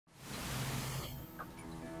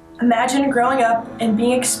Imagine growing up and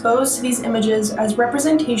being exposed to these images as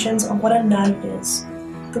representations of what a nun is.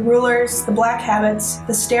 The rulers, the black habits,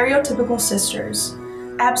 the stereotypical sisters,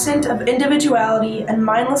 absent of individuality and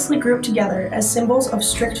mindlessly grouped together as symbols of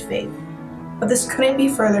strict faith. But this couldn't be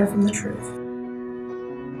further from the truth.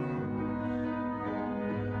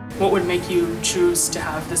 What would make you choose to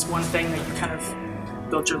have this one thing that you kind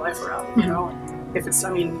of build your life around, you know? If it's,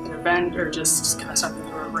 I mean, an event or just kind of something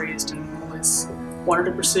you were raised and always wanted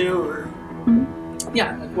to pursue, or,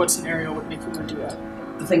 yeah, like what scenario would make you want to do that?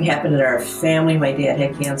 The thing happened in our family. My dad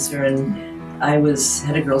had cancer, and I was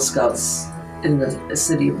head of Girl Scouts in the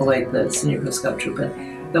city of Beloit, the Senior Girl Scout troop,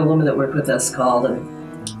 and the woman that worked with us called,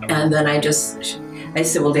 and then I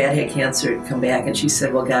said, well, Dad had cancer, come back, and she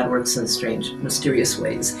said, well, God works in strange, mysterious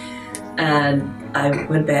ways. And I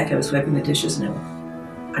went back, I was wiping the dishes, and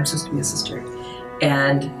I'm supposed to be a sister.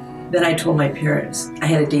 And then I told my parents, I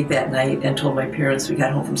had a date that night and told my parents, we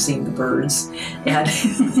got home from seeing the birds, and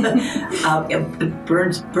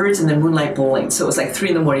birds and then moonlight bowling. So it was like 3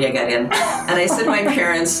 in the morning I got in. And I said to my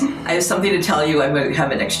parents, I have something to tell you, I'm going to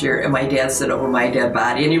have it next year. And my dad said, over my dead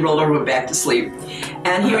body. And he rolled over and went back to sleep.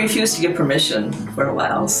 And he refused to give permission for a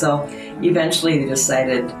while. So eventually they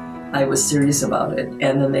decided I was serious about it.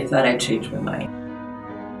 And then they thought I'd changed my mind.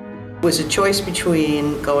 It was a choice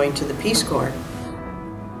between going to the Peace Corps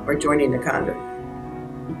or joining the convent,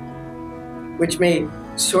 which made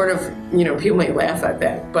sort of, you know, people may laugh at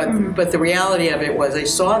that, but the reality of it was I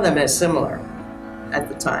saw them as similar at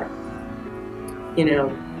the time, you know,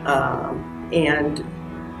 and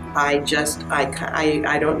I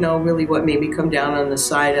don't know really what made me come down on the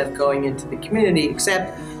side of going into the community,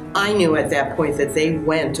 except I knew at that point that they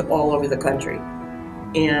went all over the country,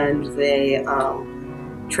 and they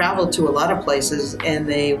traveled to a lot of places, and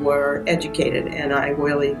they were educated, and I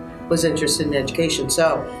really was interested in education.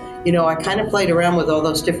 So, you know, I kind of played around with all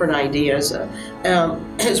those different ideas,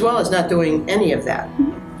 as well as not doing any of that.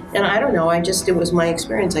 And I don't know, it was my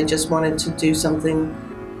experience. I just wanted to do something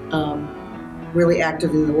really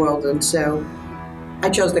active in the world, and so I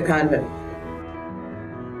chose the convent.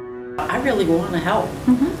 I really want to help.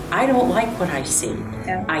 I don't like what I see.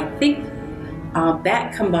 Yeah. I think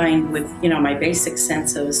that combined with, you know, my basic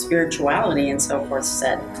sense of spirituality and so forth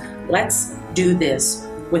said, let's do this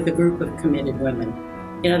with a group of committed women.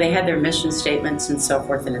 You know, they had their mission statements and so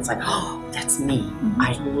forth, and it's like, oh, that's me.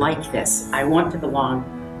 I like this. I want to belong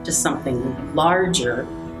to something larger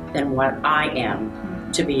than what I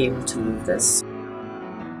am to be able to move this.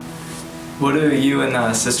 What do you and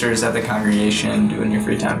the sisters at the congregation do in your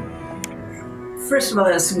free time? First of all,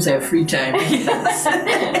 that assumes I have free time.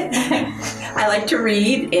 I like to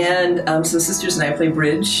read, and so sisters and I play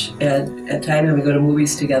bridge at times, and we go to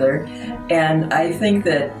movies together. And I think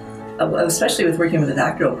that, especially with working with the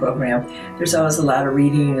doctoral program, there's always a lot of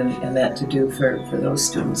reading and that to do for those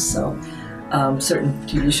students. So certain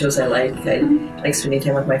TV shows I like spending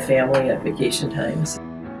time with my family at vacation times.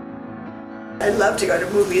 I love to go to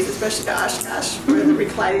movies, especially to Oshkosh, where the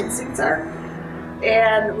reclining seats are.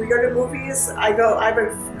 And we go to movies. I have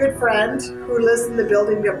a good friend who lives in the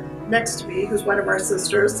building next to me, who's one of our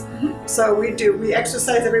sisters. So we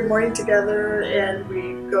exercise every morning together, and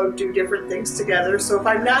we go do different things together. So if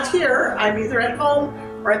I'm not here, I'm either at home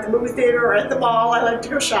or at the movie theater or at the mall. I like to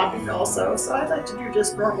go shopping also. So I like to do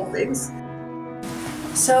just normal things.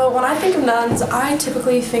 So when I think of nuns, I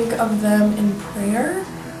typically think of them in prayer.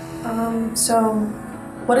 So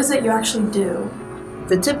what is it you actually do?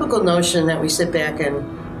 The typical notion that we sit back and,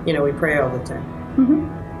 you know, we pray all the time.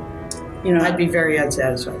 You know, I'd be very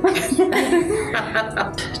unsatisfied.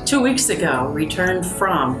 2 weeks ago, returned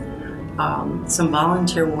from some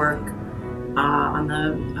volunteer work on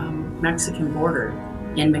the Mexican border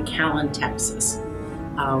in McAllen, Texas.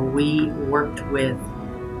 We worked with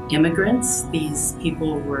immigrants. These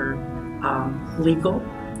people were legal.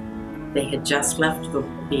 They had just left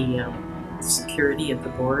the security at the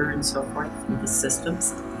border and so forth, through the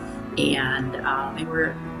systems, and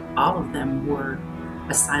all of them were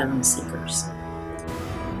asylum seekers.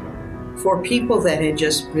 For people that had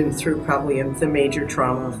just been through probably the major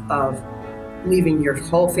trauma of leaving your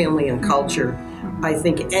whole family and culture, I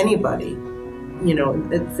think anybody, you know,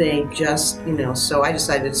 they just, you know, so I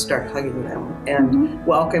decided to start hugging them and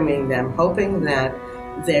welcoming them, hoping that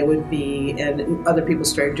they would be, and other people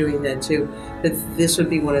started doing that too, that this would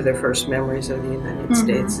be one of their first memories of the United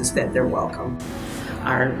States, is that they're welcome.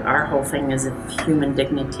 Our whole thing is if human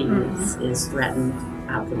dignity is threatened,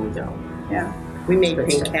 how can we go? Yeah. We made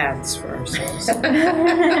pink hats for ourselves for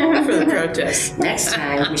the protest. Next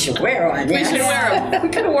time we should wear one. We should wear them. We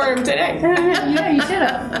could have worn them today. Yeah, you should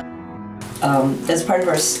have. As part of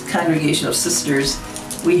our congregation of sisters,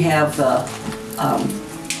 We have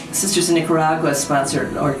Sisters in Nicaragua sponsored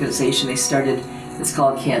an organization they started. It's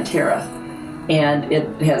called Cantera, and it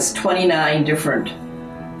has 29 different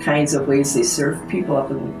kinds of ways they serve people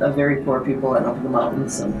up in very poor people and up in the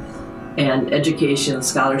mountains, and education,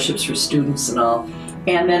 scholarships for students and all.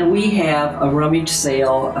 And then we have a rummage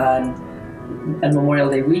sale on Memorial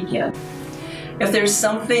Day weekend. If there's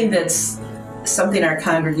something our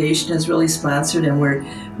congregation has really sponsored and where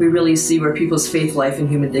we really see where people's faith, life, and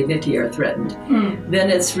human dignity are threatened, then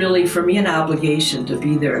it's really, for me, an obligation to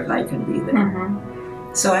be there if I can be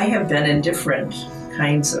there. So I have been in different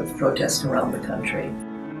kinds of protests around the country.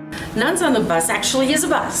 Nuns on the Bus actually is a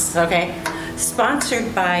bus, okay?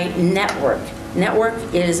 Sponsored by Network. Network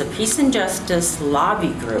is a peace and justice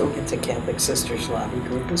lobby group. It's a Catholic Sisters lobby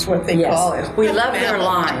group is what they call it. We love their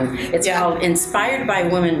line. It's called Inspired by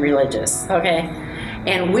Women Religious, okay?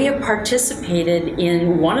 And we have participated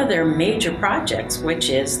in one of their major projects, which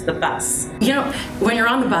is the bus. You know, when you're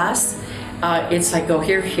on the bus, it's like go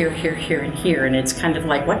here, here, here, here, and here, and it's kind of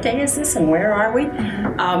like, what day is this and where are we?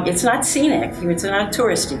 It's not scenic, it's not a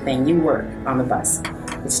touristy thing. You work on the bus.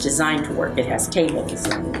 It's designed to work. It has tables,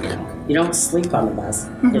 and you don't sleep on the bus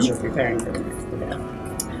because you're preparing for the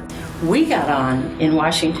day. We got on in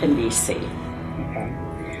Washington, D.C. Okay.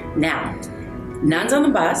 Now, nuns on the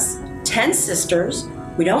bus, 10 sisters.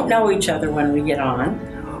 We don't know each other when we get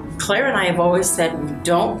on. Claire and I have always said we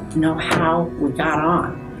don't know how we got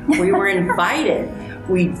on. We were invited.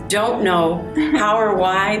 We don't know how or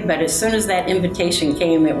why, but as soon as that invitation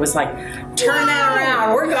came, it was like, turn that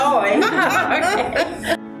around, we're going.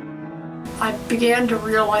 Okay. I began to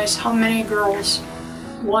realize how many girls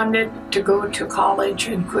wanted to go to college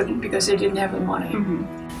and couldn't because they didn't have the money.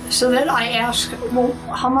 So then I asked, well,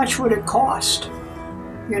 how much would it cost,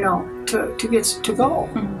 you know, to go?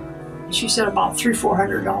 And she said about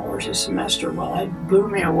 $300-400 a semester. Well, it blew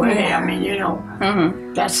me away. I mean, you know,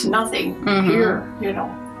 that's nothing here, you know.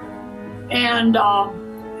 And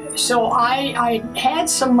so I had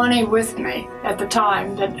some money with me at the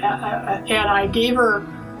time, and I gave her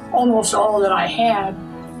almost all that I had.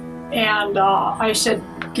 And I said,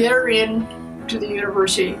 get her in to the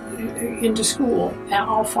university, into school, and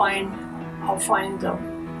I'll find the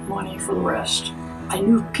money for the rest. I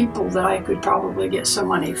knew people that I could probably get some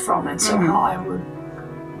money from, and somehow I would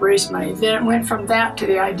raise money. Then it went from that to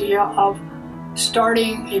the idea of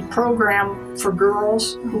starting a program for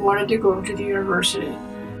girls who wanted to go to the university.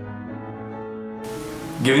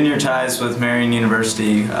 Given your ties with Marian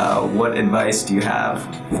University, what advice do you have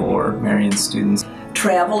for Marian students?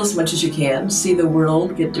 Travel as much as you can, see the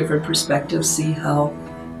world, get different perspectives, see how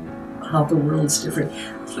the world's different.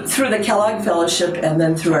 Through the Kellogg Fellowship and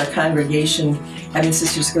then through our congregation, having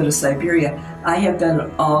sisters go to Siberia, I have been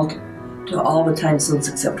to all the time zones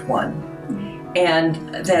except one. And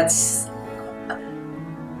that's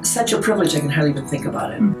such a privilege I can hardly even think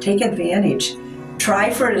about it. Take advantage.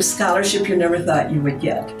 Try for a scholarship you never thought you would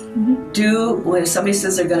get. When somebody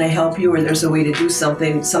says they're going to help you or there's a way to do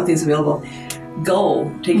something, something's available,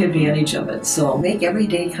 go, take advantage of it. So make every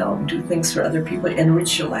day count, do things for other people,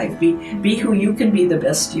 enrich your life, be who you can be, the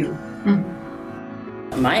best you.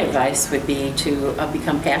 My advice would be to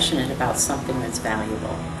become passionate about something that's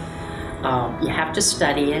valuable. You have to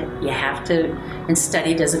study it, and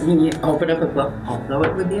study doesn't mean you open up a book, although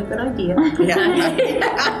it would be a good idea.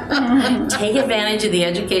 Take advantage of the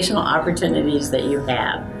educational opportunities that you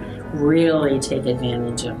have. Really take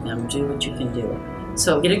advantage of them, do what you can do.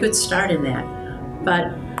 So get a good start in that.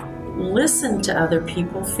 But listen to other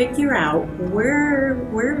people, figure out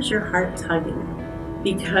where's your heart tugging.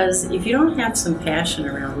 Because if you don't have some passion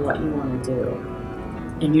around what you want to do,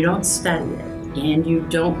 and you don't study it, and you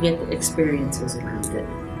don't get the experiences around it,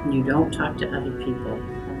 and you don't talk to other people,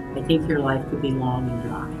 I think your life could be long and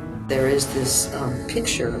dry. There is this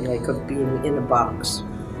picture like of being in a box.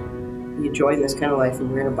 You join this kind of life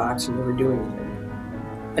and you're in a box and never do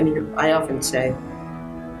anything. I mean, I often say,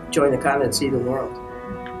 join the continent, see the world.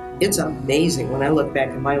 It's amazing when I look back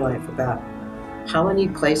in my life about how many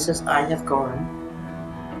places I have gone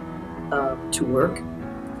to work,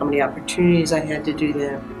 how many opportunities I had to do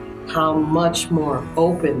that, how much more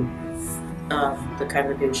open the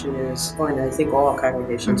congregation is, and I think all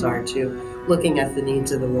congregations are too, looking at the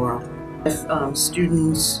needs of the world. If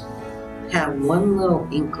students have one little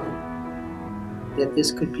inkling that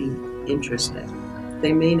this could be interesting,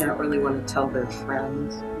 they may not really want to tell their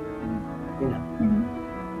friends, you know,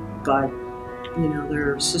 but, you know,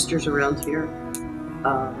 there are sisters around here,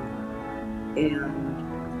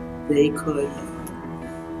 and they could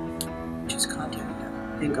just contact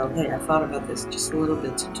them and go, hey, I thought about this just a little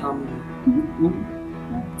bit, so tell me.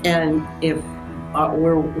 And if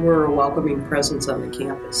we're a welcoming presence on the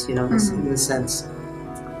campus, you know, in the sense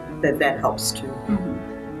that helps too.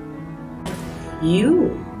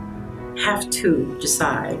 You have to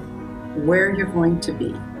decide where you're going to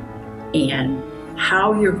be and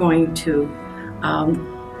how you're going to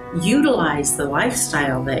utilize the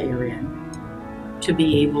lifestyle that you're in to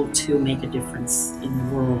be able to make a difference in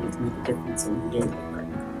the world, make a difference in the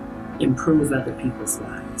neighborhood, improve other people's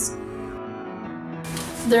lives.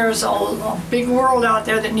 There's a big world out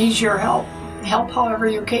there that needs your help. Help however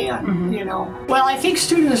you can, you know. Well, I think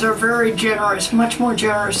students are very generous, much more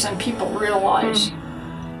generous than people realize.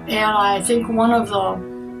 And I think one of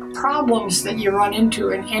the problems that you run into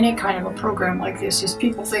in any kind of a program like this is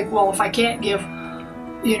people think, well, if I can't give,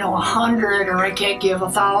 you know, 100 or I can't give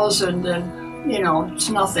 1,000, then, you know, it's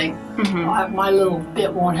nothing. My little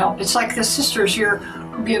bit won't help. It's like the sisters here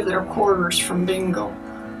who give their quarters from bingo,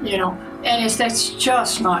 you know, and that's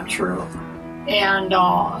just not true. And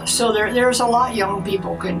so there's a lot young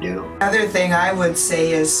people can do. Another thing I would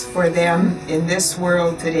say is for them in this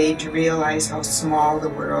world today to realize how small the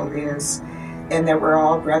world is and that we're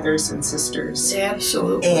all brothers and sisters.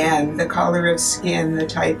 Absolutely. And the color of skin, the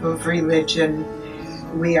type of religion,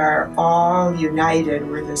 we are all united.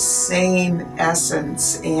 We're the same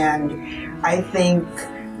essence. And I think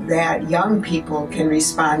that young people can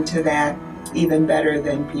respond to that even better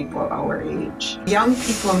than people our age. Young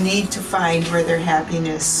people need to find where their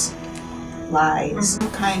happiness lies.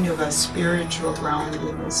 Some kind of a spiritual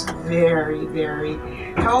grounding is very, very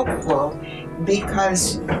helpful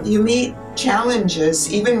because you meet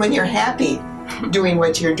challenges even when you're happy doing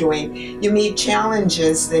what you're doing. You meet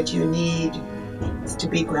challenges that you need to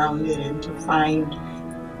be grounded and to find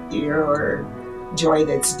your joy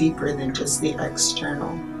that's deeper than just the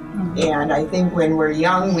external. And I think when we're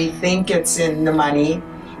young, we think it's in the money,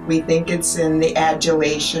 we think it's in the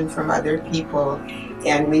adulation from other people,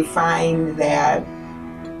 and we find that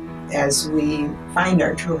as we find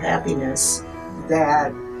our true happiness,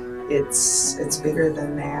 that it's bigger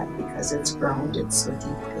than that because it's grounded so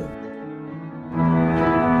deeply.